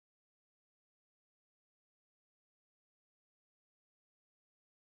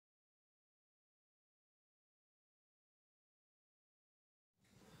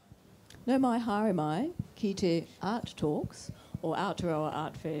No mai haere mai ki te art talks or Aotearoa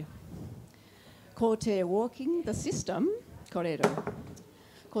art fair. Ko te walking the system, kōrero.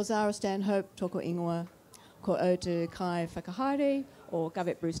 Ko Zara, Stanhope, toko ingoa, ko o te kai whakahaere or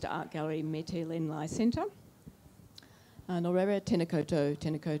Govett-Brewster Art Gallery me te Lenlai Centre. Nō reira, tēnā koutou,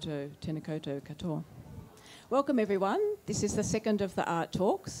 tēnā koutou, tēnā koutou katoa. Welcome everyone. This is the second of the art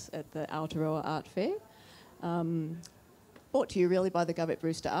talks at the Aotearoa Art Fair. Brought to you really by the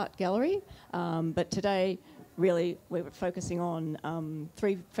Govett-Brewster Art Gallery, but today really we're focusing on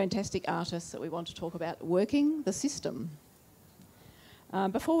three fantastic artists that we want to talk about working the system.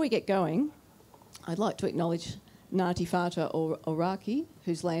 Before we get going, I'd like to acknowledge Ngāti Whātua o Ōrākei,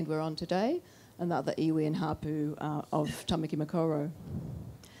 whose land we're on today, and the other iwi and hapu of Tamaki Makaurau.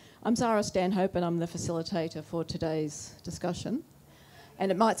 I'm Zara Stanhope and I'm the facilitator for today's discussion. And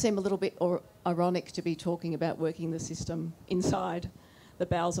it might seem a little bit ironic to be talking about working the system inside the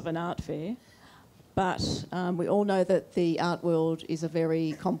bowels of an art fair, but we all know that the art world is a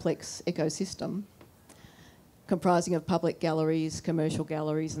very complex ecosystem comprising of public galleries, commercial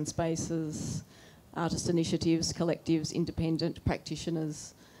galleries and spaces, artist initiatives, collectives, independent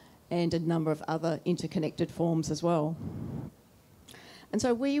practitioners, and a number of other interconnected forms as well. And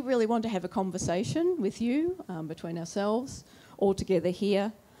so we really want to have a conversation with you, between ourselves, all together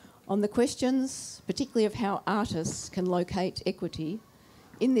here, on the questions, particularly of how artists can locate equity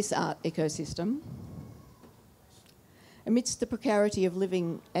in this art ecosystem, amidst the precarity of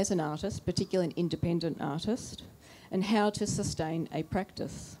living as an artist, particularly an independent artist, and how to sustain a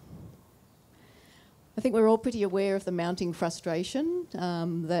practice. I think we're all pretty aware of the mounting frustration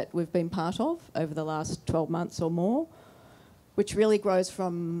that we've been part of over the last 12 months or more, which really grows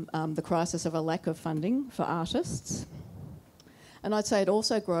from the crisis of a lack of funding for artists. And I'd say it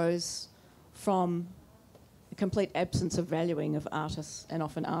also grows from a complete absence of valuing of artists and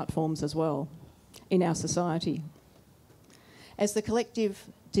often art forms as well in our society. As the collective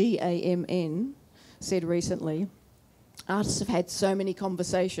DAMN said recently, artists have had so many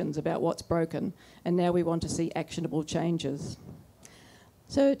conversations about what's broken, and now we want to see actionable changes.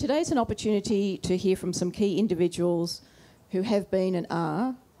 So today's an opportunity to hear from some key individuals who have been and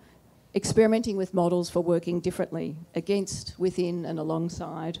are experimenting with models for working differently against, within and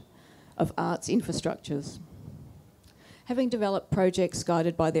alongside of arts infrastructures. Having developed projects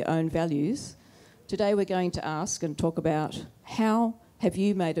guided by their own values, today we're going to ask and talk about how have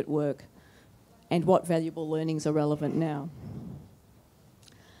you made it work and what valuable learnings are relevant now.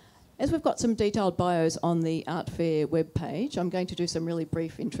 As we've got some detailed bios on the Art Fair webpage, I'm going to do some really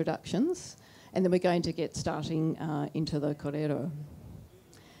brief introductions and then we're going to get starting into the kōrero.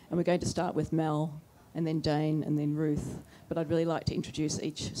 And we're going to start with Mel, and then Dane, and then Ruth. But I'd really like to introduce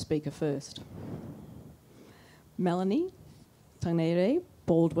each speaker first. Melanie, Tangaere,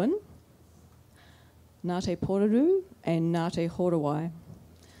 Baldwin, Ngāti Poruru, and Ngāti Horawai.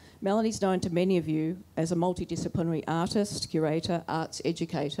 Melanie's known to many of you as a multidisciplinary artist, curator, arts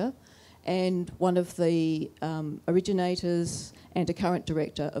educator, and one of the originators and a current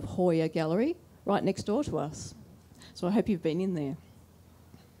director of Hoya Gallery, right next door to us. So I hope you've been in there.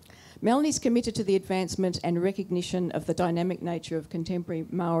 Melanie's committed to the advancement and recognition of the dynamic nature of contemporary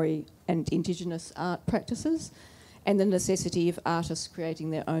Maori and Indigenous art practices and the necessity of artists creating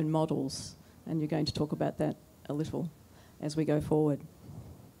their own models. And you're going to talk about that a little as we go forward.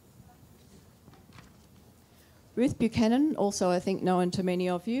 Ruth Buchanan, also I think known to many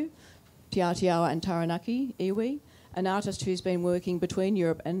of you, Te Aotearoa and Taranaki, iwi, an artist who's been working between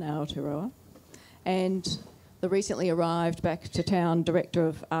Europe and Aotearoa, and the recently arrived back to town director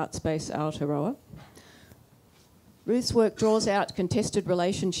of Art Space Aotearoa. Ruth's work draws out contested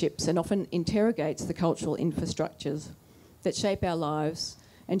relationships and often interrogates the cultural infrastructures that shape our lives,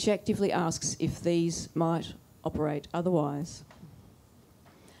 and she actively asks if these might operate otherwise.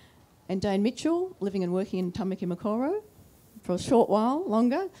 And Dane Mitchell, living and working in Tamaki Makaurau for a short while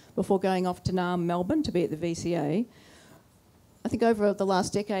longer before going off to Naarm, Melbourne to be at the VCA. I think over the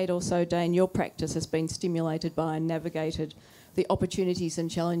last decade or so, Dane, your practice has been stimulated by and navigated the opportunities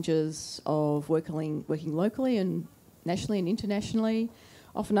and challenges of working locally and nationally and internationally,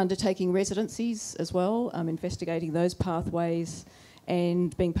 often undertaking residencies as well, investigating those pathways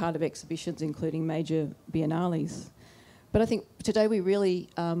and being part of exhibitions including major biennales. But I think today we really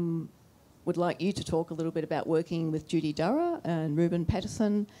would like you to talk a little bit about working with Judy Durra and Ruben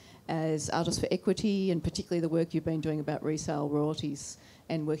Patterson as Artists for Equity, and particularly the work you've been doing about resale royalties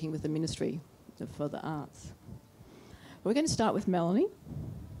and working with the Ministry for the Arts. We're going to start with Melanie.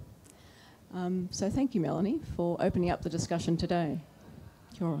 So thank you, Melanie, for opening up the discussion today.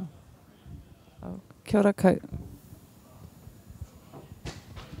 Kia ora. Kia ora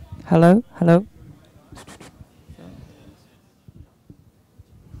Hello, hello.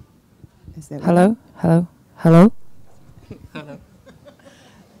 Is that Hello, hello, hello. Hello.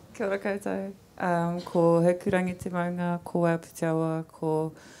 Kia ora koutou. Ko Hekurangi te maunga, ko Aotearoa,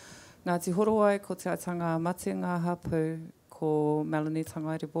 ko Ngāti Horowai, ko te atanga mate ngā hapu, ko Melanie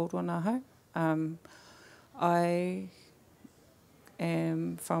Tangaere Baldwin ahau. I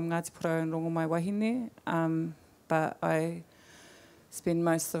am from Ngāti Porou and Rongo mai wahine, but I spend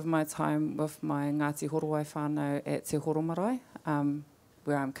most of my time with my Ngāti Horowai whānau at Te Horomarai,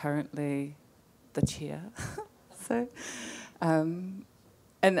 where I'm currently the chair. So, and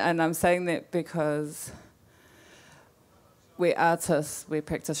I'm saying that because we're artists, we're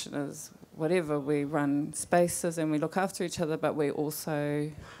practitioners, whatever, we run spaces and we look after each other, but we're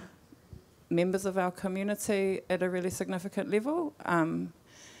also members of our community at a really significant level.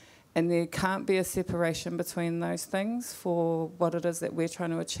 And there can't be a separation between those things for what it is that we're trying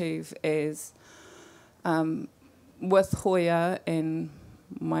to achieve as with Hoya and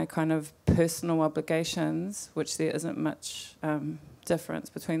my kind of personal obligations, which there isn't much difference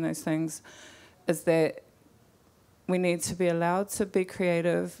between those things, is that we need to be allowed to be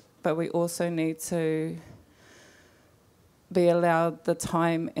creative, but we also need to be allowed the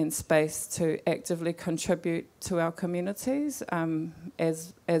time and space to actively contribute to our communities.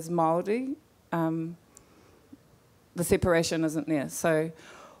 As Māori, the separation isn't there. So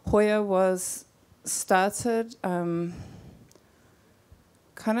Hoya was started kind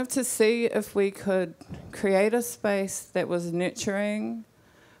of to see if we could create a space that was nurturing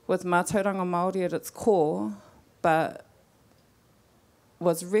with mātauranga Māori at its core, but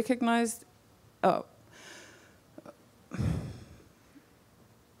was recognised.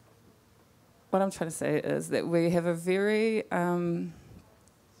 What I'm trying to say is that we have a very,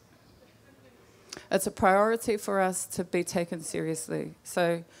 it's a priority for us to be taken seriously.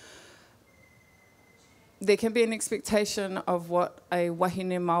 So there can be an expectation of what a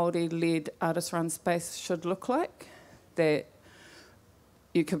wahine Māori-led artist-run space should look like, that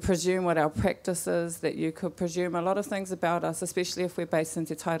you can presume what our practice is, that you could presume a lot of things about us, especially if we're based in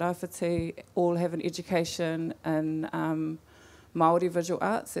Te Tairāwhiti, all have an education in Māori visual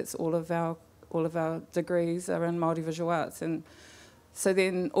arts. That's all of our degrees are in Māori visual arts. And so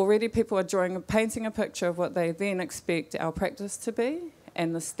then already people are painting a picture of what they then expect our practice to be,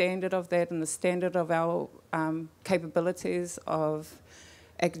 and the standard of that and the standard of our capabilities of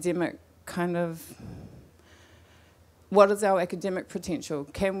academic kind of, what is our academic potential?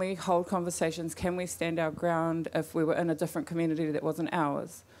 Can we hold conversations? Can we stand our ground if we were in a different community that wasn't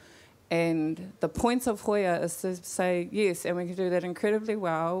ours? And the point of Hoya is to say, yes, and we can do that incredibly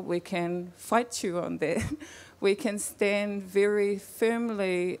well. We can fight you on that. We can stand very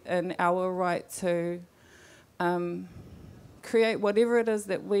firmly in our right to create whatever it is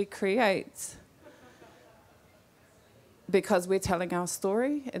that we create, because we're telling our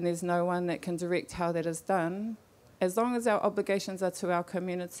story and there's no one that can direct how that is done, as long as our obligations are to our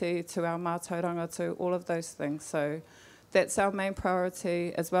community, to our mātauranga, to all of those things. So that's our main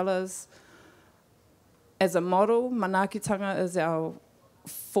priority, as well as a model, manaakitanga is our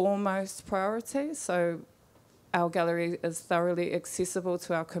foremost priority. So our gallery is thoroughly accessible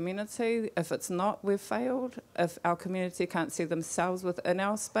to our community. If it's not, we've failed. If our community can't see themselves within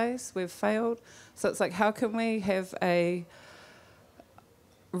our space, we've failed. So it's like, how can we have a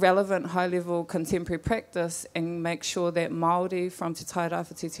relevant high-level contemporary practice and make sure that Māori from Te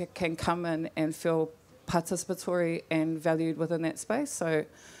Tairāwhiti can come in and feel participatory and valued within that space? So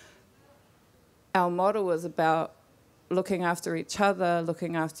our model is about looking after each other,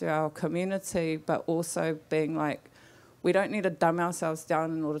 looking after our community, but also being like, we don't need to dumb ourselves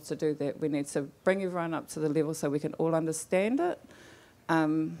down in order to do that. We need to bring everyone up to the level so we can all understand it.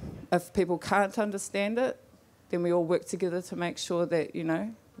 If people can't understand it, then we all work together to make sure that, you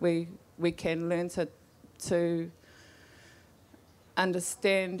know, we can learn to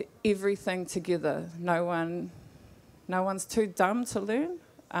understand everything together. No one's too dumb to learn,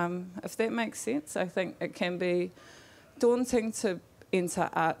 if that makes sense. I think it can be daunting to enter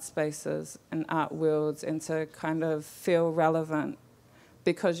art spaces and art worlds and to kind of feel relevant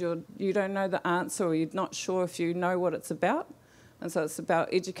because you don't know the answer, or you're not sure if you know what it's about. And so it's about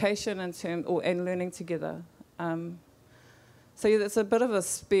education and learning together. So yeah, that's a bit of a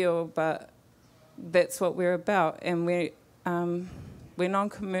spiel, but that's what we're about. And we're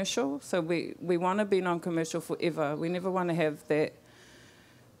non-commercial, so we want to be non-commercial forever. We never want to have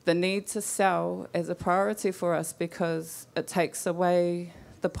the need to sell as a priority for us, because it takes away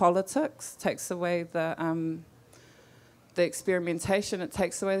the politics, takes away the experimentation, it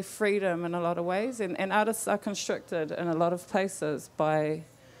takes away the freedom in a lot of ways. And artists are constricted in a lot of places by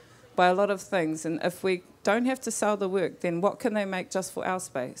by a lot of things. And if we don't have to sell the work, then what can they make just for our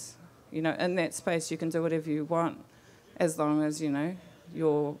space? You know, in that space you can do whatever you want, as long as, you know,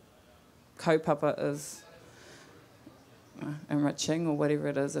 your kaupapa is enriching or whatever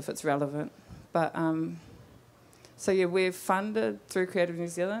it is, if it's relevant. But so yeah, we're funded through Creative New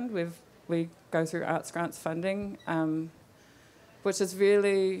Zealand. We go through arts grants funding, which is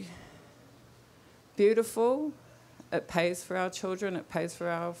really beautiful. It pays for our children, it pays for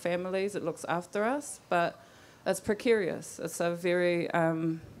our families, it looks after us, but it's precarious. It's a very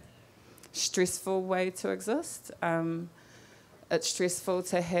stressful way to exist. It's stressful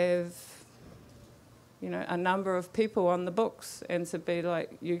to have, you know, a number of people on the books and to be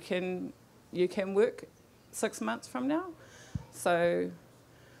like, you can work 6 months from now. So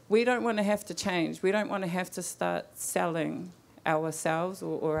we don't want to have to change. We don't want to have to start selling ourselves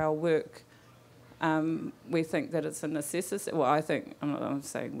or our work. We think that it's a necessity. Well, I think, I'm not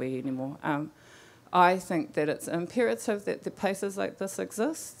saying we anymore. I think that it's imperative that the places like this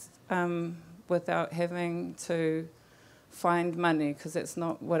exist without having to find money, because that's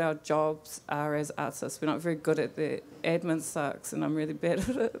not what our jobs are as artists. We're not very good at that. Admin sucks, and I'm really bad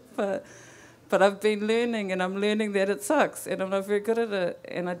at it. But I've been learning, and I'm learning that it sucks, and I'm not very good at it.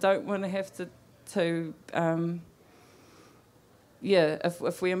 And I don't want to have to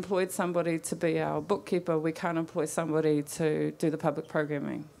if we employed somebody to be our bookkeeper, we can't employ somebody to do the public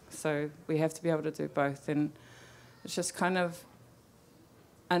programming. So we have to be able to do both. And it's just kind of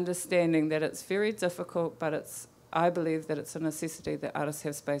understanding that it's very difficult, but I believe that it's a necessity that artists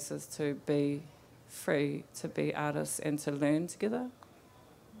have spaces to be free, to be artists and to learn together.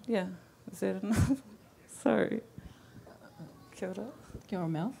 Yeah, is that enough? Sorry. Kia ora. Kia ora,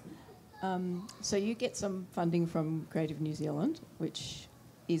 Mel. So you get some funding from Creative New Zealand, which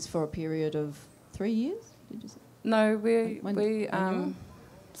is for a period of 3 years, did you say? No,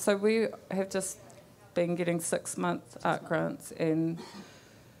 so we have just been getting 6-month art grants, and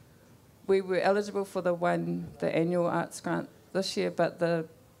we were eligible for the annual arts grant this year, but the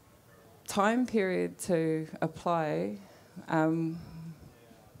time period to apply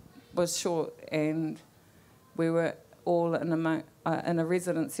was short, and we were all in a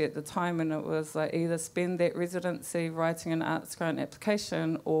residency at the time, and it was like either spend that residency writing an arts grant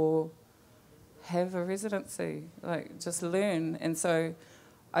application or have a residency, like just learn. And so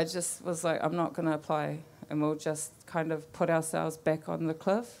I just was like, I'm not going to apply, and we'll just kind of put ourselves back on the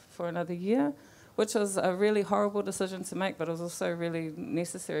cliff for another year, which was a really horrible decision to make, but it was also really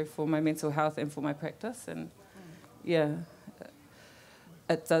necessary for my mental health and for my practice. And yeah,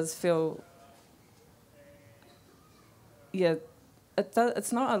 it does feel,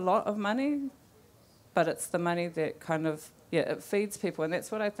 it's not a lot of money, but it's the money that kind of, it feeds people, and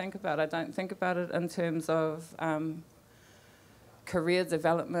that's what I think about. I don't think about it in terms of career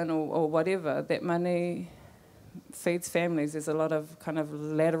development or whatever. That money feeds families. There's a lot of kind of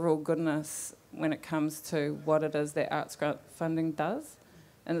lateral goodness when it comes to what it is that arts grant funding does.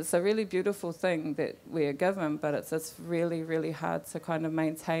 And it's a really beautiful thing that we are given, but it's really, really hard to kind of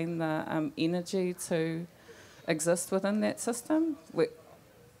maintain the energy to exist within that system. We're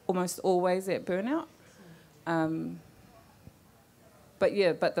almost always at burnout.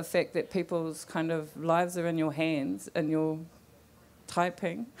 But the fact that people's kind of lives are in your hands and you're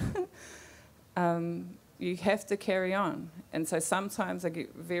typing, you have to carry on. And so sometimes I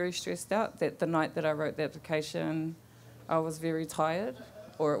get very stressed out that the night that I wrote the application, I was very tired,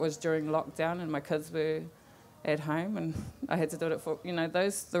 or it was during lockdown and my kids were at home and I had to do it for,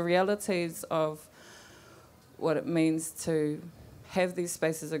 the realities of what it means to have these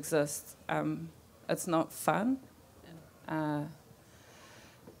spaces exist. It's not fun.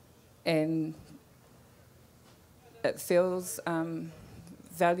 And it feels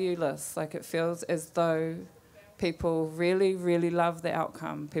valueless, like it feels as though people really, really love the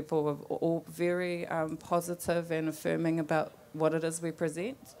outcome. People are all very positive and affirming about what it is we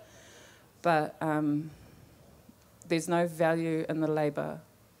present, but there's no value in the labour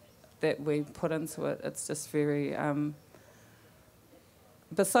that we put into it. It's just very,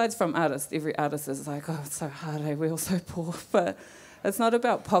 besides from artists, every artist is like, oh, it's so hard, we're all so poor, but it's not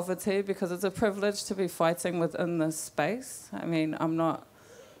about poverty, because it's a privilege to be fighting within this space. I mean, I'm not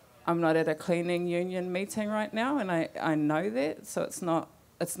at a cleaning union meeting right now, and I know that, so it's not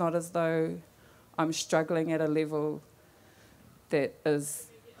as though I'm struggling at a level that is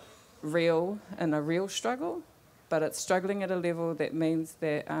real and a real struggle, but it's struggling at a level that means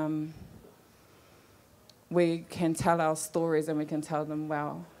that we can tell our stories and we can tell them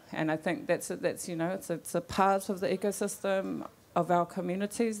well. And I think it's a part of the ecosystem of our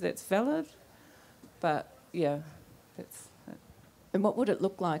communities that's valid. But yeah, that's it. And what would it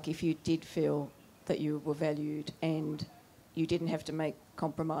look like if you did feel that you were valued and you didn't have to make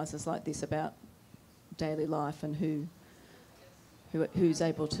compromises like this about daily life and who's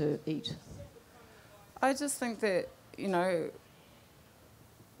able to eat? I just think that, you know,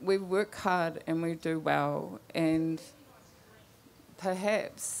 we work hard and we do well, and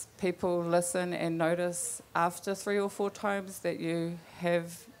perhaps people listen and notice after 3 or 4 times that you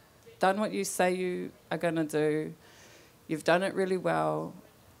have done what you say you are going to do. You've done it really well.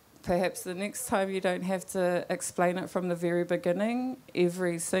 Perhaps the next time you don't have to explain it from the very beginning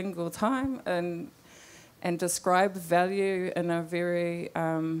every single time and describe value in a very...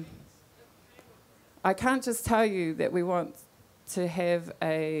 I can't just tell you that we want to have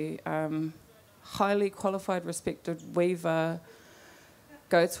a highly qualified, respected weaver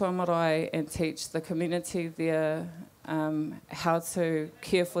go to a marae and teach the community there how to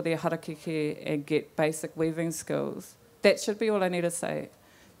care for their harakeke and get basic weaving skills. That should be all I need to say,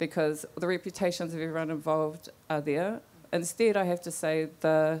 because the reputations of everyone involved are there. Instead, I have to say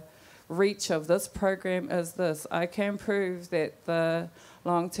the reach of this program is this. I can prove that the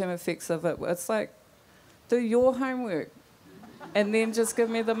long-term effects of it, it's like, do your homework and then just give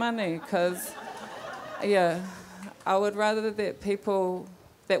me the money, because, yeah, I would rather that people,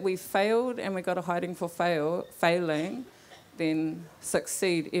 that we failed and we got a hiding for failing than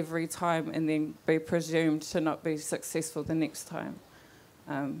succeed every time and then be presumed to not be successful the next time.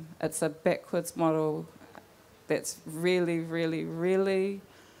 It's a backwards model that's really, really, really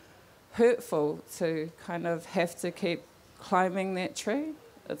hurtful to kind of have to keep climbing that tree.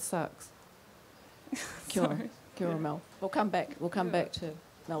 It sucks. Kia ora, Mel. We'll come back to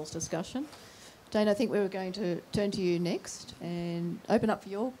Mel's discussion. Dane, I think we were going to turn to you next and open up for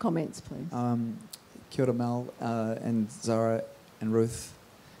your comments, please. Kia ora, Mel, and Zara and Ruth.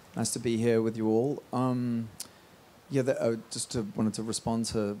 Nice to be here with you all. Wanted to respond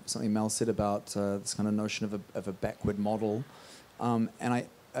to something Mel said about this kind of notion of a backward model, and I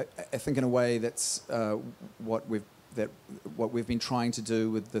think in a way that's what we've been trying to do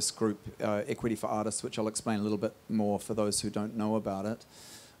with this group, Equity for Artists, which I'll explain a little bit more for those who don't know about it,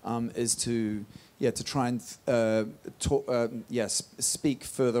 is to try and speak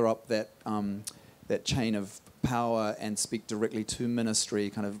further up that chain of power and speak directly to ministry,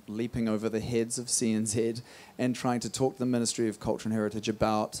 kind of leaping over the heads of CNZ and trying to talk to the Ministry of Culture and Heritage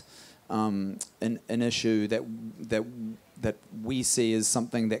about an issue that we see as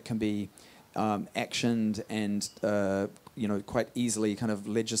something that can be actioned and quite easily kind of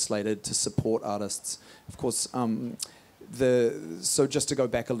legislated to support artists. Of course, so just to go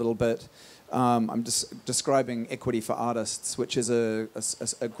back a little bit, I'm just describing Equity for Artists, which is a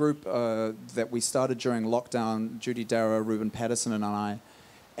group that we started during lockdown, Judy Dara, Ruben Patterson and I,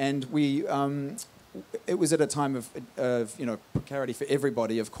 and we it was at a time of precarity for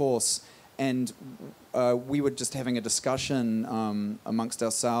everybody, of course, and we were just having a discussion amongst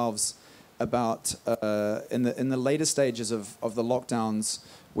ourselves about in the later stages of the lockdowns,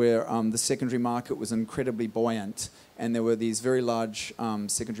 where the secondary market was incredibly buoyant and there were these very large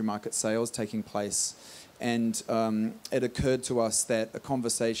secondary market sales taking place, and it occurred to us that a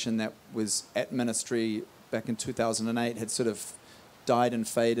conversation that was at ministry back in 2008 had sort of died and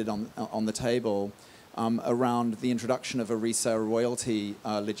faded on the table around the introduction of a resale royalty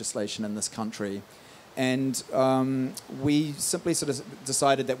legislation in this country. And we simply sort of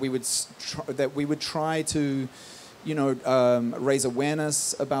decided that we would try to, raise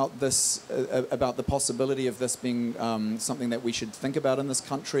awareness about this, about the possibility of this being something that we should think about in this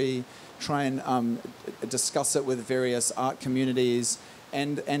country. Try and discuss it with various art communities,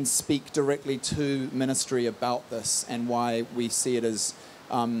 and speak directly to ministry about this and why we see it as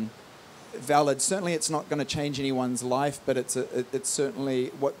valid. Certainly, it's not going to change anyone's life, but it's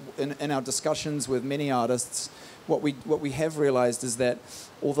certainly what in our discussions with many artists, what we have realised is that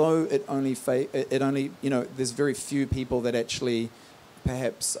although it only there's very few people that actually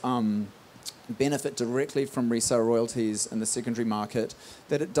perhaps benefit directly from resale royalties in the secondary market,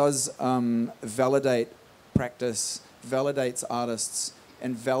 that it does validate practice, validates artists,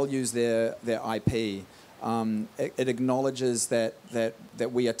 and values their IP. It acknowledges that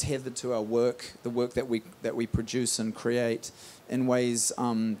we are tethered to our work, the work that we produce and create, in ways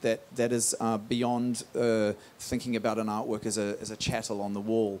that is beyond thinking about an artwork as a chattel on the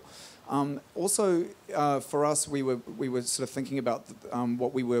wall. Also, for us, we were sort of thinking about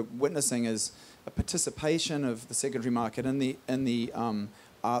what we were witnessing as a participation of the secondary market in the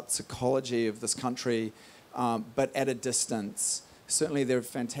art ecology of this country, but at a distance. Certainly, they're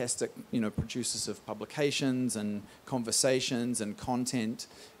fantastic, producers of publications and conversations and content,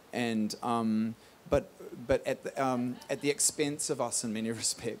 and but at the expense of us in many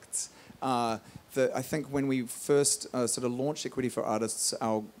respects. I think when we first sort of launched Equity for Artists,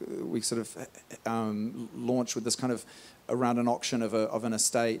 we sort of launched with this kind of around an auction of an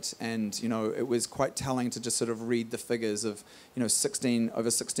estate, and it was quite telling to just sort of read the figures of over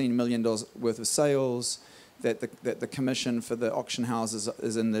 $16 million worth of sales. That the commission for the auction houses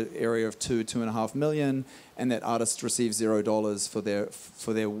is in the area of $2.5 million, and that artists receive $0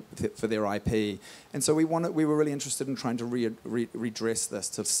 for their IP. And so we were really interested in trying to redress this,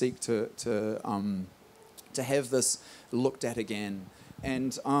 to seek to have this looked at again.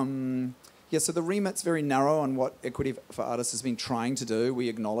 And so the remit's very narrow on what Equity for Artists has been trying to do. We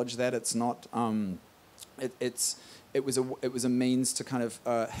acknowledge that it's not. It was a means to kind of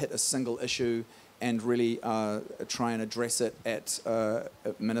hit a single issue and really try and address it at a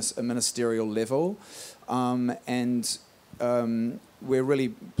ministerial level. We're really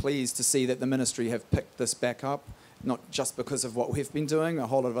pleased to see that the ministry have picked this back up, not just because of what we've been doing, a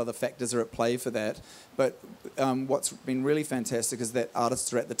whole lot of other factors are at play for that, but what's been really fantastic is that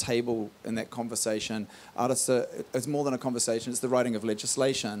artists are at the table in that conversation. It's more than a conversation, it's the writing of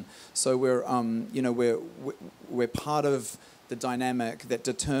legislation. So we're part of the dynamic that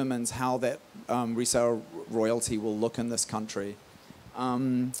determines how that resale royalty will look in this country.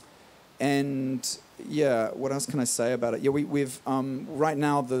 What else can I say about it? Yeah, we've right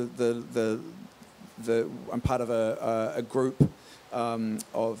now I'm part of a group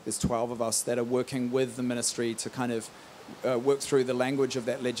of there's 12 of us that are working with the ministry to kind of work through the language of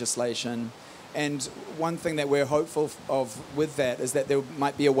that legislation. And one thing that we're hopeful of with that is that there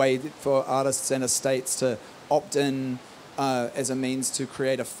might be a way for artists and estates to opt in as a means to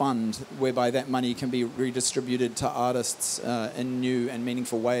create a fund whereby that money can be redistributed to artists in new and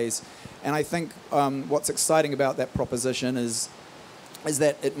meaningful ways. And I think what's exciting about that proposition is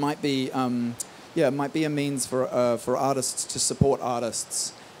that it might be it might be a means for artists to support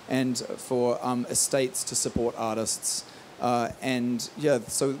artists and for estates to support artists.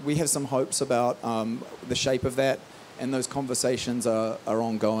 So we have some hopes about the shape of that, and those conversations are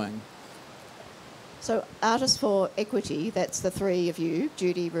ongoing. So Artists for Equity, that's the three of you,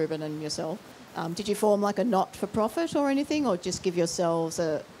 Judy, Ruben and yourself. Did you form like a not-for-profit or anything, or just give yourselves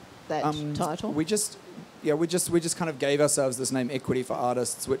that title? We just kind of gave ourselves this name, Equity for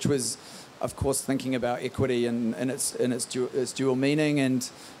Artists, which was, of course, thinking about equity and its dual meaning, and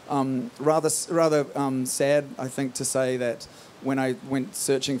rather sad, I think, to say that when I went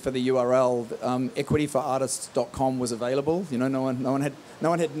searching for the URL, equityforartists.com was available. No one had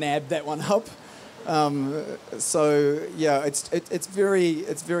nabbed that one up. It's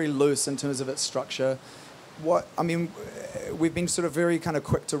very loose in terms of its structure. We've been sort of very kind of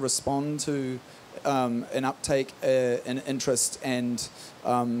quick to respond to an uptake, an interest, and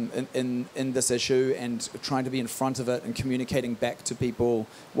in this issue, and trying to be in front of it and communicating back to people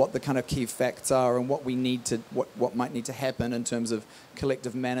what the kind of key facts are and what might need to happen in terms of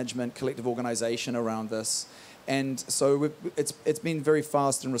collective management, collective organisation around this. And so it's been very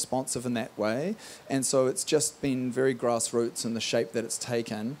fast and responsive in that way, and so it's just been very grassroots in the shape that it's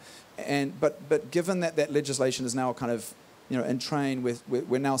taken. But given that legislation is now kind of in train,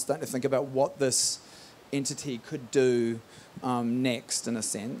 we're now starting to think about what this entity could do next, in a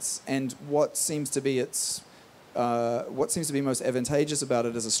sense, and what seems to be most advantageous about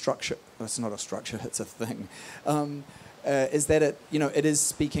it is a structure. It's not a structure; it's a thing. Is that it is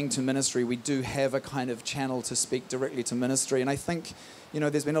speaking to ministry. We do have a kind of channel to speak directly to ministry, and I think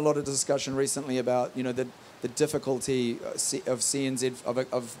there's been a lot of discussion recently about the difficulty of CNZ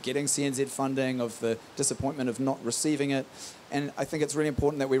of getting CNZ funding, of the disappointment of not receiving it, and I think it's really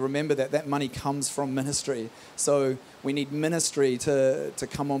important that we remember that money comes from ministry. So we need ministry to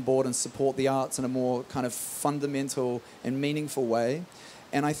come on board and support the arts in a more kind of fundamental and meaningful way.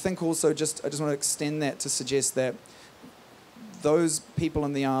 And I think also I just want to extend that to suggest that those people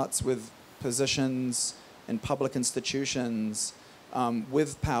in the arts with positions in public institutions,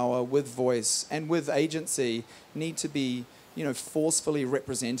 with power, with voice, and with agency, need to be, forcefully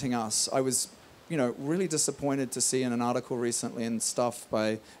representing us. I was, really disappointed to see in an article recently in Stuff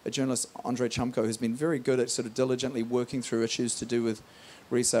by a journalist, Andre Chumko, who's been very good at sort of diligently working through issues to do with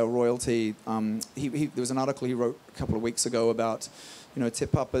resale royalty. There was an article he wrote a couple of weeks ago about, Te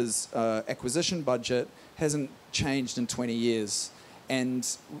Papa's acquisition budget hasn't changed in 20 years, and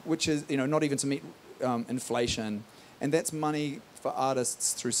which is, not even to meet inflation. And that's money for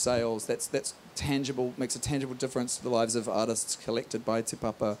artists through sales. That's tangible, makes a tangible difference to the lives of artists collected by Te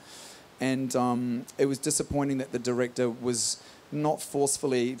Papa. And it was disappointing that the director was not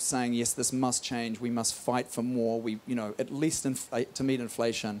forcefully saying, yes, this must change, we must fight for more, we, you know, at least to meet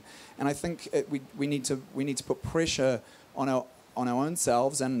inflation. And I think we need to put pressure on our own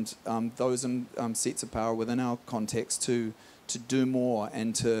selves and those in seats of power within our context to do more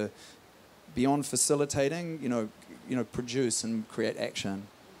and to, beyond facilitating, you know, produce and create action.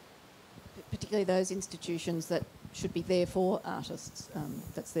 Particularly those institutions that should be there for artists.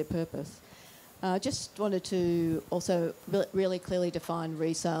 That's their purpose. Just wanted to also really clearly define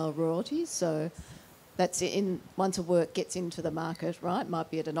resale royalties. So that's once a work gets into the market, right? Might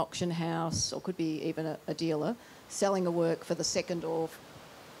be at an auction house or could be even a dealer selling a work for the second or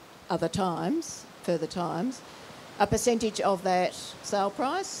further times. A percentage of that sale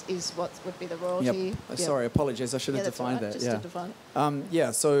price is what would be the royalty. Yep. Sorry, apologies. I should have defined that. Just to define it.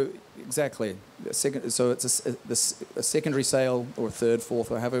 Yeah. So exactly. So it's a secondary sale or third,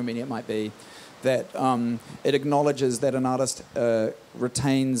 fourth, or however many it might be. That it acknowledges that an artist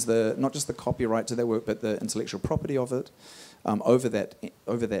retains not just the copyright to their work, but the intellectual property of it over that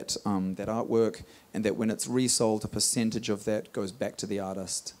artwork, and that when it's resold, a percentage of that goes back to the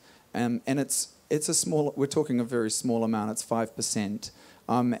artist. And it's a small. We're talking a very small amount. It's 5%.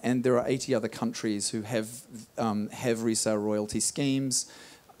 And there are 80 other countries who have resale royalty schemes.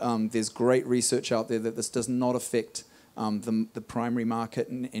 There's great research out there that this does not affect the primary market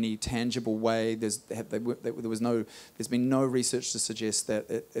in any tangible way. There's been no research to suggest that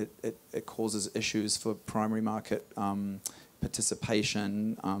it causes issues for primary market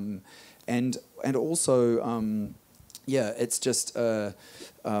participation, and also. It's just what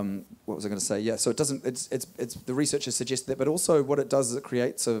was I going to say? Yeah, so it doesn't. It's the researchers suggest that, but also what it does is it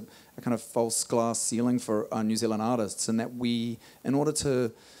creates a kind of false glass ceiling for New Zealand artists, and that in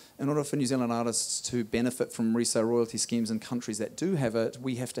order for New Zealand artists to benefit from resale royalty schemes in countries that do have it,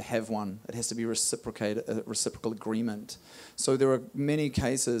 we have to have one. It has to be a reciprocal agreement. So there are many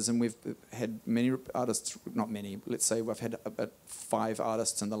cases, and we've had many artists. Not many. Let's say I've had about 5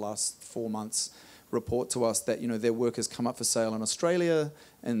 artists in the last 4 months report to us that, you know, their work has come up for sale in Australia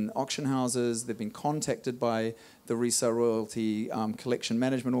in auction houses. They've been contacted by the resale royalty collection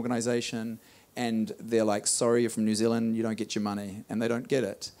management organisation, and they're like, sorry, you're from New Zealand, you don't get your money, and they don't get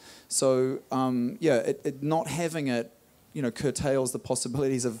it. So it not having it, you know, curtails the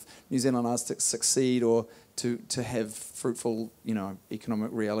possibilities of New Zealand artists to succeed or to have fruitful, you know, economic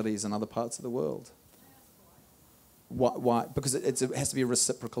realities in other parts of the world. Why? Because it has to be a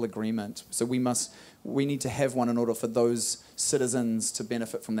reciprocal agreement. So we need to have one in order for those citizens to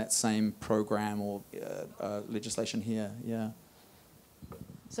benefit from that same program or legislation here. Yeah.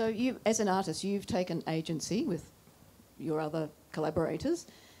 So you, as an artist, you've taken agency with your other collaborators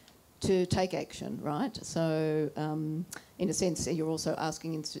to take action, right? So in a sense, you're also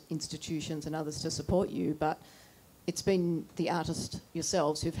asking institutions and others to support you, but it's been the artists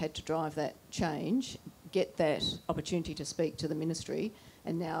yourselves who've had to drive that change, get that opportunity to speak to the ministry,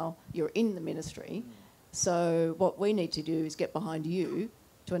 and now you're in the ministry. So what we need to do is get behind you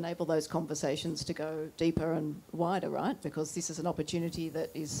to enable those conversations to go deeper and wider, right? Because this is an opportunity that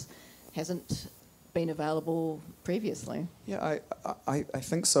hasn't been available previously. Yeah, I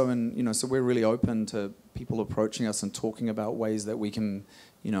think so, and you know, so we're really open to people approaching us and talking about ways that we can,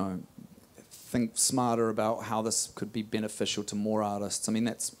 you know, think smarter about how this could be beneficial to more artists. I mean,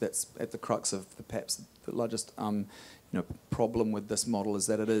 that's at the crux of perhaps the largest problem with this model is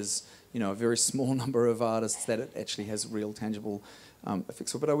that it is, you know, a very small number of artists that it actually has real tangible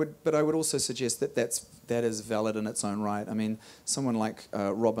effects for. But I would also suggest that that is valid in its own right. I mean, someone like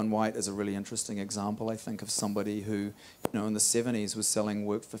Robin White is a really interesting example, I think, of somebody who, you know, in the 70s was selling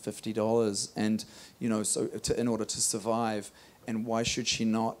work for $50, and you know, so in order to survive. And why should she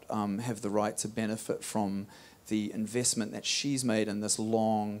not have the right to benefit from the investment that she's made in this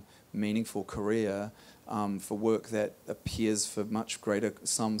long, meaningful career for work that appears for much greater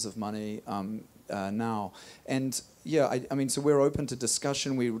sums of money now? And yeah, I mean, so we're open to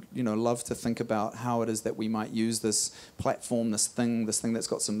discussion. We would, you know, love to think about how it is that we might use this platform, this thing that's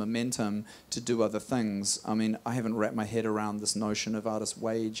got some momentum to do other things. I mean, I haven't wrapped my head around this notion of artist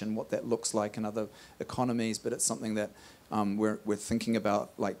wage and what that looks like in other economies, but it's something that we're thinking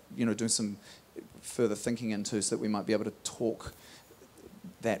about, like, you know, doing some further thinking into, so that we might be able to talk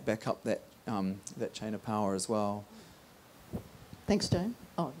that back up that chain of power as well. Thanks, Dane.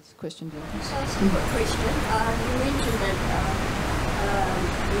 Oh, there's a question there. Just ask a quick question. You mentioned that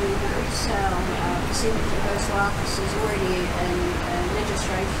the resale percentage that goes to artists is already in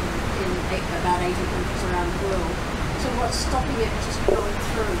legislation in about 80 countries around the world. So what's stopping it just going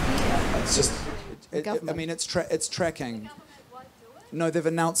through here? It's just, I mean, it's tracking. No, they've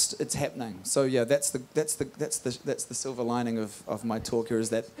announced it's happening. So yeah, that's the silver lining of my talk here, is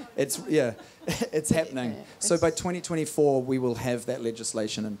that it's happening. Yeah, so by 2024 we will have that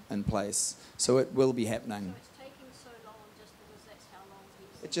legislation in place. So it will be happening. It's taking so long just because that's how long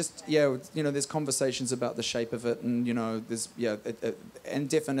he's... It just there's conversations about the shape of it, and there's and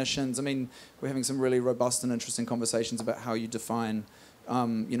definitions. I mean, we're having some really robust and interesting conversations about how you define.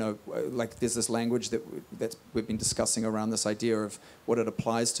 Like there's this language that we've been discussing around this idea of what it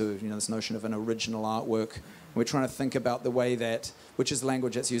applies to, this notion of an original artwork. We're trying to think about the way that, which is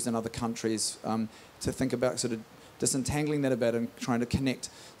language that's used in other countries, to think about sort of disentangling that a bit and trying to connect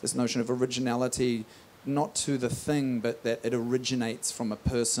this notion of originality not to the thing, but that it originates from a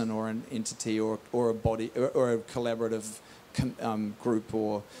person or an entity or a body or a collaborative group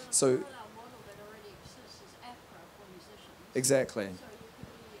or so. Our model that already exists is APRA for musicians. Exactly. So you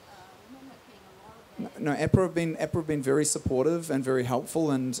could be mimicking a lot of that. No, APRA have been very supportive and very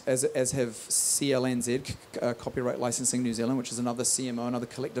helpful, and as have CLNZ, Copyright Licensing New Zealand, which is another CMO, another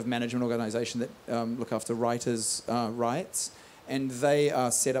collective management organisation that look after writers' rights, and they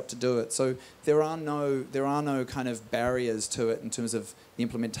are set up to do it. So there are no kind of barriers to it in terms of the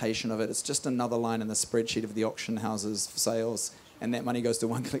implementation of it. It's just another line in the spreadsheet of the auction houses for sales, and that money goes to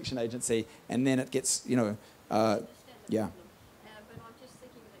one collection agency, and then it gets yeah. But I'm just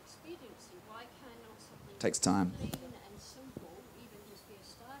thinking of expediency. Why cannot something Takes time. clean and simple even just be a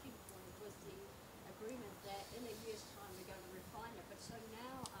starting point with the agreement that in a year's time we're going to refine it? But so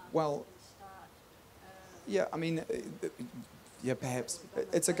now Well, we can start... yeah, I mean, yeah, perhaps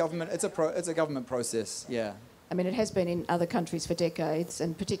it's a government process. Yeah. I mean, it has been in other countries for decades,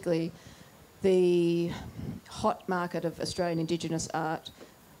 and particularly the hot market of Australian Indigenous art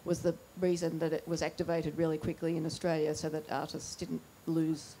was the reason that it was activated really quickly in Australia, so that artists didn't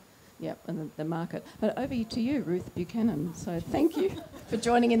lose, in the market. But over to you, Ruth Buchanan. So thank you for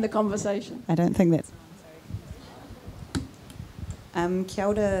joining in the conversation. I don't think that's... Kia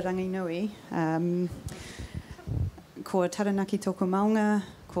ora ranginui. Ko taranaki tōku maunga,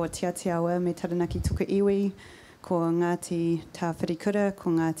 ko Aotearoa me taranaki tuku iwi, ko Ngāti tā Wharikura,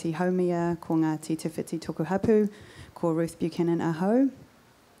 ko Ngāti Haumia, ko Ngāti Te Whiti tōku hapu, ko Ruth Buchanan aho.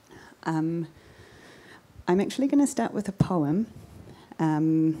 I'm actually going to start with a poem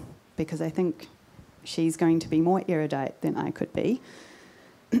because I think she's going to be more erudite than I could be.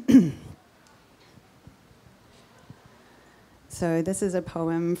 So this is a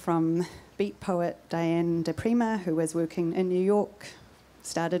poem from beat poet Dane, who was working in New York,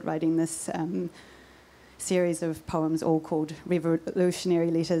 started writing this series of poems all called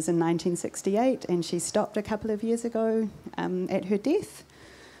Revolutionary Letters in 1968, and she stopped a couple of years ago at her death.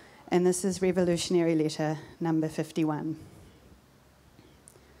 And this is Revolutionary Letter number 51.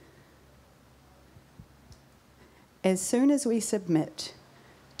 As soon as we submit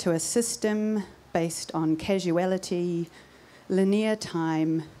to a system based on casuality, linear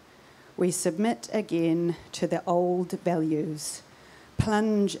time, we submit again to the old values,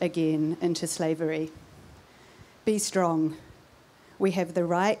 plunge again into slavery. Be strong. We have the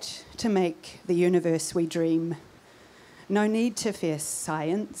right to make the universe we dream. No need to fear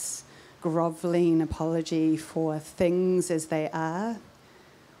science, grovelling apology for things as they are.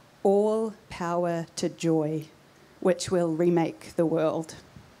 All power to joy, which will remake the world.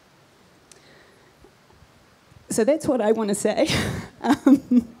 So that's what I want to say.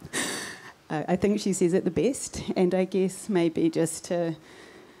 I think she says it the best, and I guess maybe just to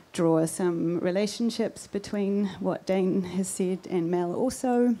draw some relationships between what Dane has said and Mel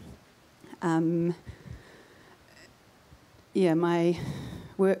also. My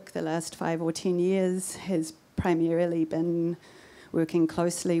work the last 5 or 10 years has primarily been working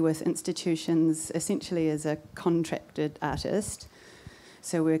closely with institutions, essentially as a contracted artist.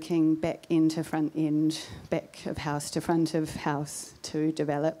 So working back end to front end, back of house to front of house to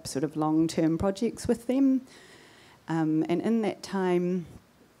develop sort of long-term projects with them. And in that time,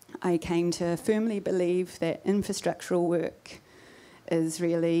 I came to firmly believe that infrastructural work is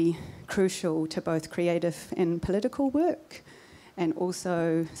really crucial to both creative and political work. And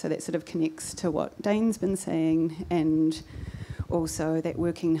also, so that sort of connects to what Dane's been saying, and also that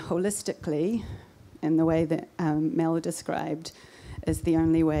working holistically in the way that Mel described is the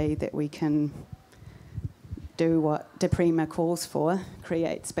only way that we can do what De Prima calls for,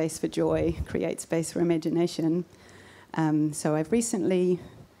 create space for joy, create space for imagination. So I've recently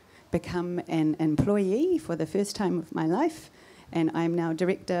become an employee for the first time of my life, and I'm now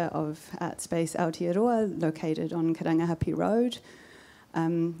director of Art Space Aotearoa, located on Karangahape Road.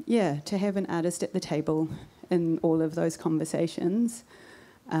 To have an artist at the table in all of those conversations.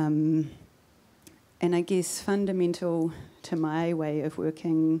 And I guess fundamental to my way of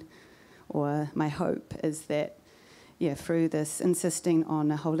working, or my hope, is that, through this insisting on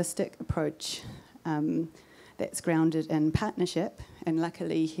a holistic approach that's grounded in partnership, and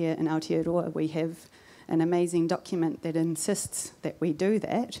luckily here in Aotearoa we have an amazing document that insists that we do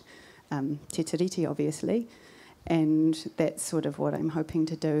that, Te Tiriti obviously, and that's sort of what I'm hoping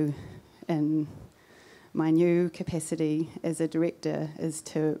to do in my new capacity as a director, is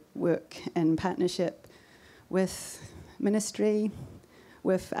to work in partnership with ministry,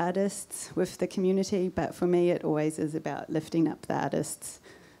 with artists, with the community. But for me, it always is about lifting up the artists,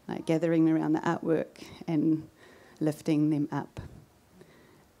 like gathering around the artwork and lifting them up.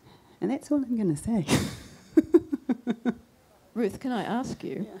 And that's all I'm going to say. Ruth, can I ask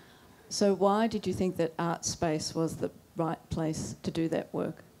you, so why did you think that art space was the right place to do that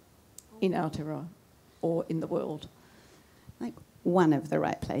work in Aotearoa? Or in the world? Like, one of the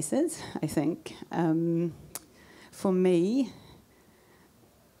right places, I think. For me,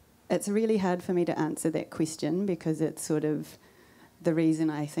 it's really hard for me to answer that question, because it's sort of the reason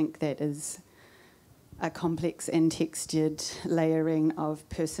I think that is a complex and textured layering of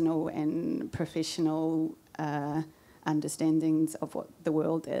personal and professional understandings of what the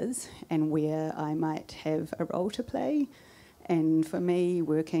world is and where I might have a role to play. And for me,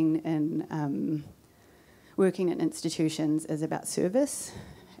 working in institutions is about service,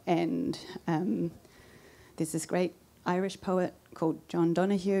 and there's this great Irish poet called John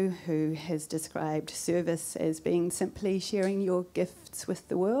Donahue who has described service as being simply sharing your gifts with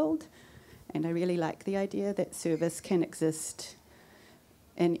the world, and I really like the idea that service can exist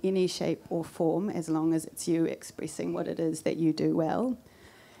in any shape or form as long as it's you expressing what it is that you do well.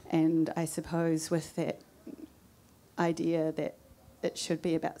 And I suppose with that idea that it should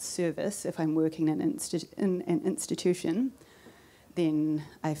be about service, if I'm working in an institution, then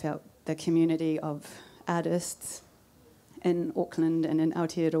I felt the community of artists in Auckland and in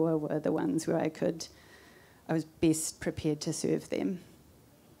Aotearoa were the ones where I was best prepared to serve them.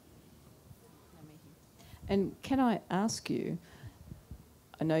 And can I ask you,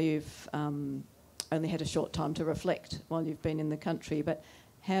 I know you've only had a short time to reflect while you've been in the country, but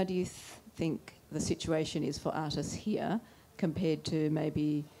how do you think the situation is for artists here compared to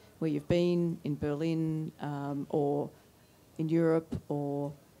maybe where you've been in Berlin or in Europe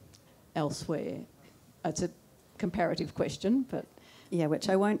or elsewhere? It's a comparative question, but... Yeah, which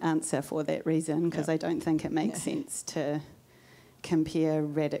I won't answer for that reason, because I don't think it makes sense to compare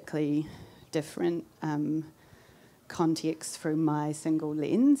radically different contexts through my single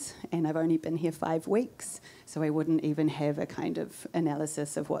lens, and I've only been here 5 weeks, so I wouldn't even have a kind of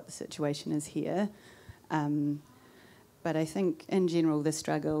analysis of what the situation is here. But I think, in general, the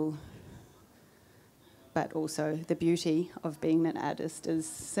struggle, but also the beauty of being an artist is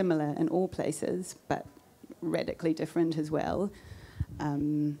similar in all places, but radically different as well.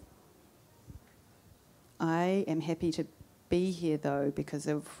 I am happy to be here, though, because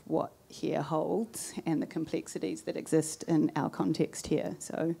of what here holds and the complexities that exist in our context here.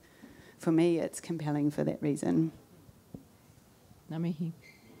 So, for me, it's compelling for that reason. Ngā mihi.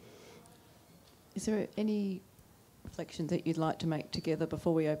 Is there any reflections that you'd like to make together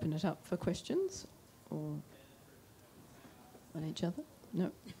before we open it up for questions, or on each other?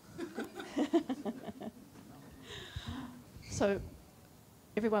 No. So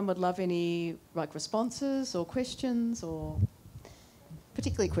everyone would love any responses or questions, or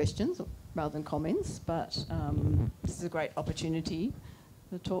particularly questions rather than comments, but this is a great opportunity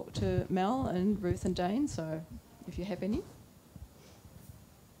to talk to Mel and Ruth and Dane, so if you have any.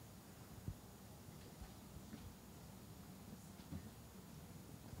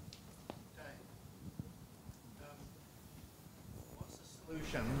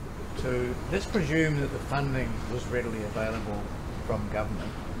 Let's presume that the funding was readily available from government.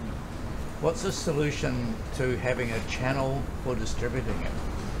 What's the solution to having a channel for distributing it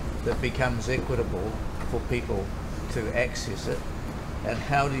that becomes equitable for people to access it? And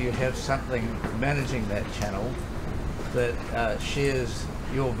how do you have something managing that channel that shares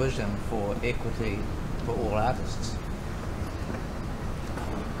your vision for equity for all artists?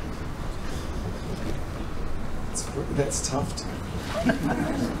 That's tough to...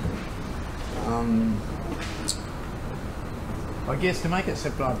 I guess to make it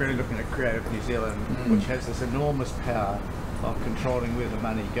simple, I'm really looking at Creative New Zealand, which has this enormous power of controlling where the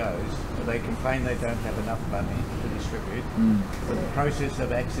money goes. But they complain they don't have enough money to distribute. But the process of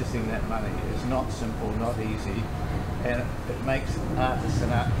accessing that money is not simple, not easy, and it makes artists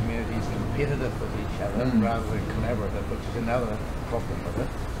and art communities competitive with each other rather than collaborative, which is another problem with it.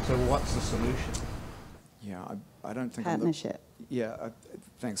 So what's the solution? Yeah, I don't think partnership.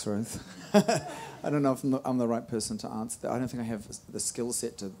 Thanks, Ruth. I don't know if I'm the right person to answer that. I don't think I have the skill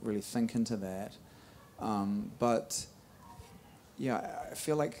set to really think into that. But yeah, I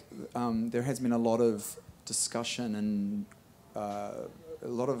feel like there has been a lot of discussion and a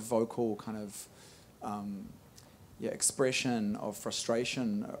lot of vocal kind of expression of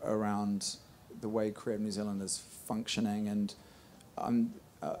frustration around the way Creative New Zealand is functioning, and and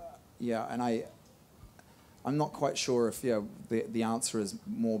I'm not quite sure if the answer is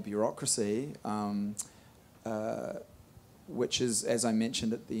more bureaucracy, which is, as I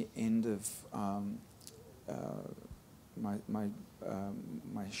mentioned at the end of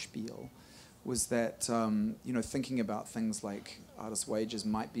my spiel, was that thinking about things like artist wages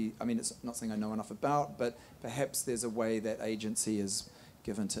might be. I mean, it's not something I know enough about, but perhaps there's a way that agency is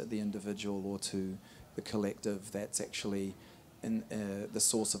given to the individual or to the collective that's actually in the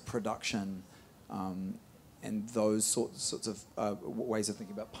source of production. And those sorts of ways of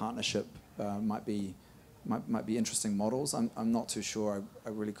thinking about partnership might be interesting models. I'm not too sure. I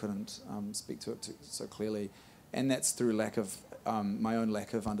really couldn't speak to it so clearly, and that's through lack of my own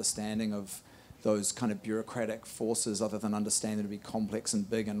lack of understanding of those kind of bureaucratic forces, other than understanding them to be complex and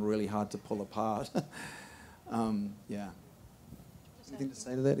big and really hard to pull apart. Anything to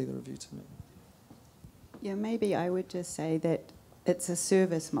say to that, either of you, to me? Yeah, maybe I would just say that it's a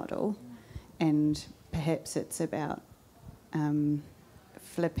service model, and perhaps it's about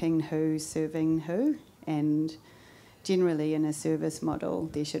flipping who's serving who, and generally in a service model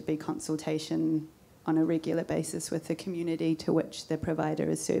there should be consultation on a regular basis with the community to which the provider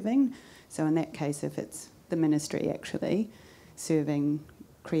is serving. So in that case, if it's the ministry actually serving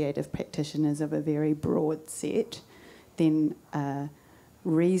creative practitioners of a very broad set, then a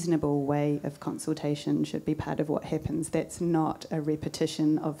reasonable way of consultation should be part of what happens. That's not a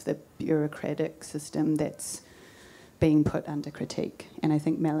repetition of the bureaucratic system that's being put under critique. And I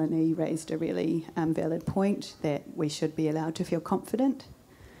think Melanie raised a really valid point that we should be allowed to feel confident.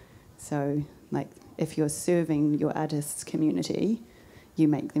 So, like, if you're serving your artists' community, you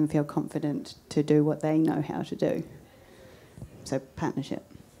make them feel confident to do what they know how to do. So, partnership.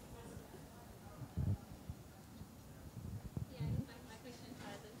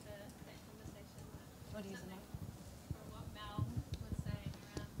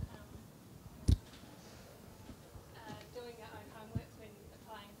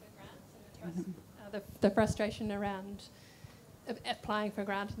 The frustration around applying for a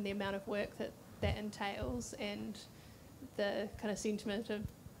grant and the amount of work that entails, and the kind of sentiment of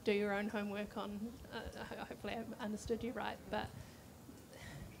do your own homework on, hopefully I've understood you right, but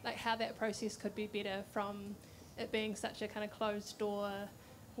like how that process could be better from it being such a kind of closed door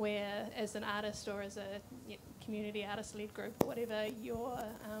where as an artist or as a community artist-led group or whatever, you're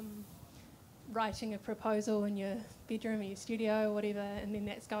writing a proposal in your bedroom or your studio or whatever, and then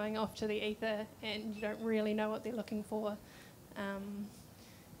that's going off to the ether and you don't really know what they're looking for.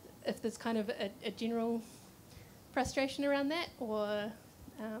 If there's kind of a general frustration around that, or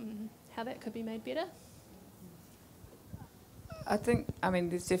how that could be made better?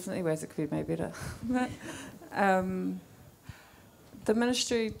 There's definitely ways it could be made better. The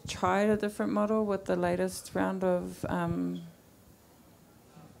ministry tried a different model with the latest round of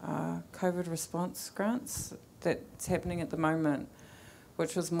COVID response grants that's happening at the moment,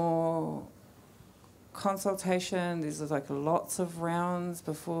 which was more consultation. There's like lots of rounds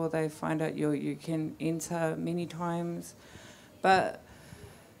before they find out you can enter many times, but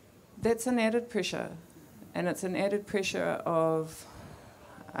that's an added pressure, and it's an added pressure of,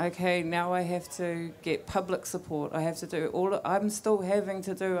 okay, now I have to get public support. I have to do I'm still having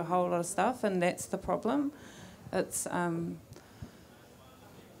to do a whole lot of stuff, and that's the problem. It's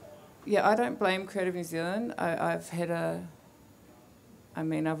I don't blame Creative New Zealand. I've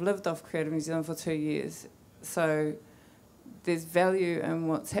lived off Creative New Zealand for 2 years, so there's value in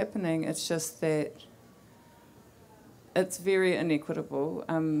what's happening. It's just that it's very inequitable.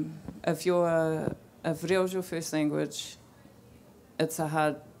 If Reo's your first language, it's a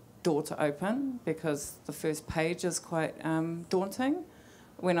hard door to open because the first page is quite daunting.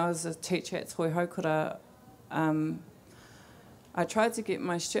 When I was a teacher at Toi Haukura, I tried to get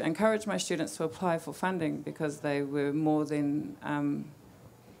encourage my students to apply for funding because they were more than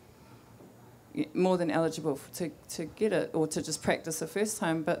eligible to get it, or to just practice the first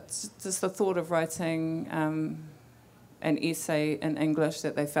time. But just the thought of writing an essay in English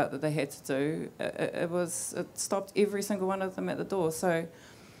that they felt that they had to do, it stopped every single one of them at the door. So,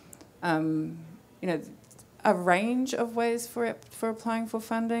 a range of ways for applying for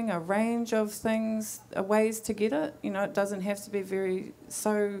funding, a range of things, ways to get it. It doesn't have to be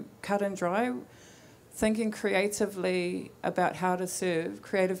so cut and dry. thinking creatively about how to serve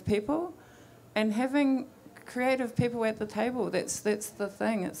creative people and having creative people at the table. That's the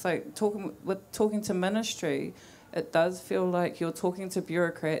thing. It's like talking to ministry, it does feel like you're talking to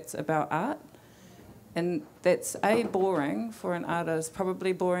bureaucrats about art. And that's boring for an artist,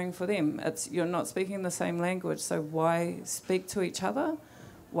 probably boring for them. You're not speaking the same language, so why speak to each other?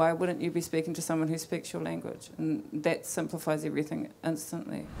 Why wouldn't you be speaking to someone who speaks your language? And that simplifies everything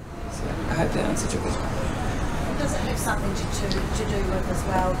instantly. So I hope that answered your question. Does it have something to do with as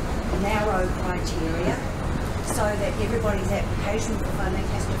well narrow criteria, so that everybody's application for funding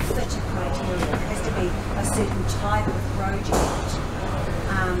has to fit a criteria? It has to be a certain type of project,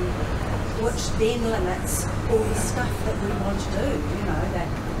 which then limits all the stuff that we want to do, you know, that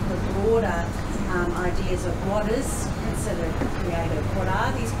the broader ideas of what is considered creative, what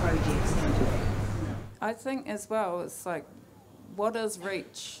are these projects going to be? I think as well, it's like, what is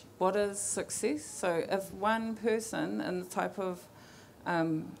reach? What is success? So if one person in the type of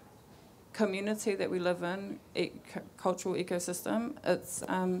community that we live in, cultural ecosystem, it's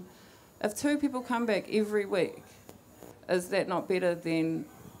if 2 people come back every week, is that not better than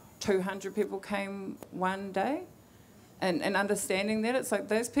 200 people came one day? And understanding that, it's like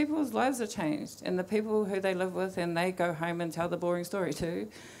those people's lives are changed, and the people who they live with and they go home and tell the boring story to,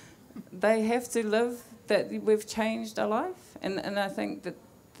 they have to live that we've changed a life. And I think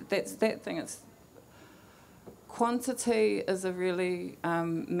that's that thing. It's quantity is a really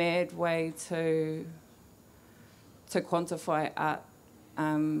mad way to quantify art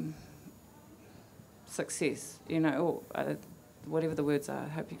success, you know, or whatever the words are. I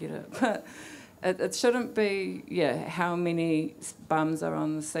hope you get it. But it shouldn't be, how many bums are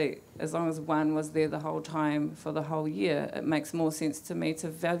on the seat. As long as one was there the whole time for the whole year, it makes more sense to me to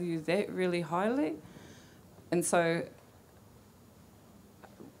value that really highly. And so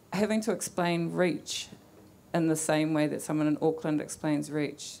having to explain reach in the same way that someone in Auckland explains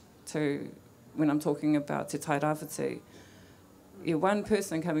reach to when I'm talking about Te Tai Rāwhiti, one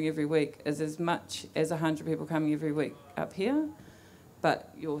person coming every week is as much as 100 people coming every week up here,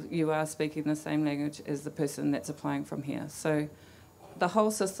 but you are speaking the same language as the person that's applying from here. So the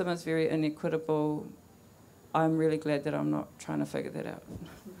whole system is very inequitable. I'm really glad that I'm not trying to figure that out.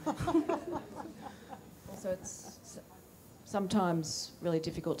 Also, it's sometimes really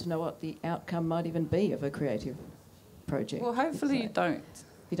difficult to know what the outcome might even be of a creative project. Well, hopefully you don't.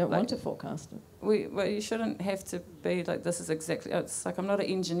 You don't want to forecast it. Well, you shouldn't have to be like, this is exactly... It's like I'm not an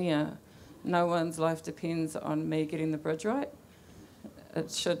engineer. No one's life depends on me getting the bridge right. It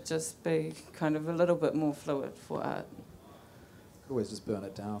should just be kind of a little bit more fluid for art. Always just burn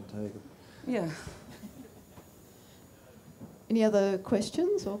it down, too. Yeah. Any other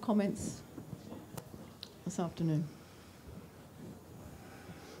questions or comments this afternoon?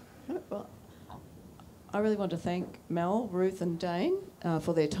 No? Well, I really want to thank Mel, Ruth and Dane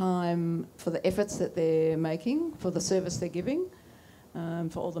for their time, for the efforts that they're making, for the service they're giving,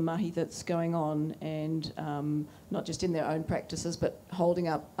 for all the mahi that's going on, and not just in their own practices but holding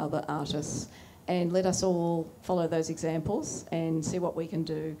up other artists. And let us all follow those examples and see what we can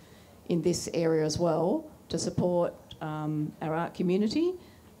do in this area as well to support our art community.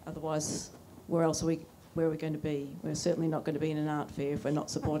 Otherwise, where are we going to be? We're certainly not going to be in an art fair if we're not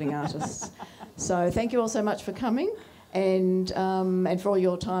supporting artists. So thank you all so much for coming and for all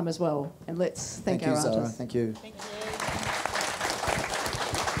your time as well. And let's thank our you, Zara. artists. Thank you. Thank you.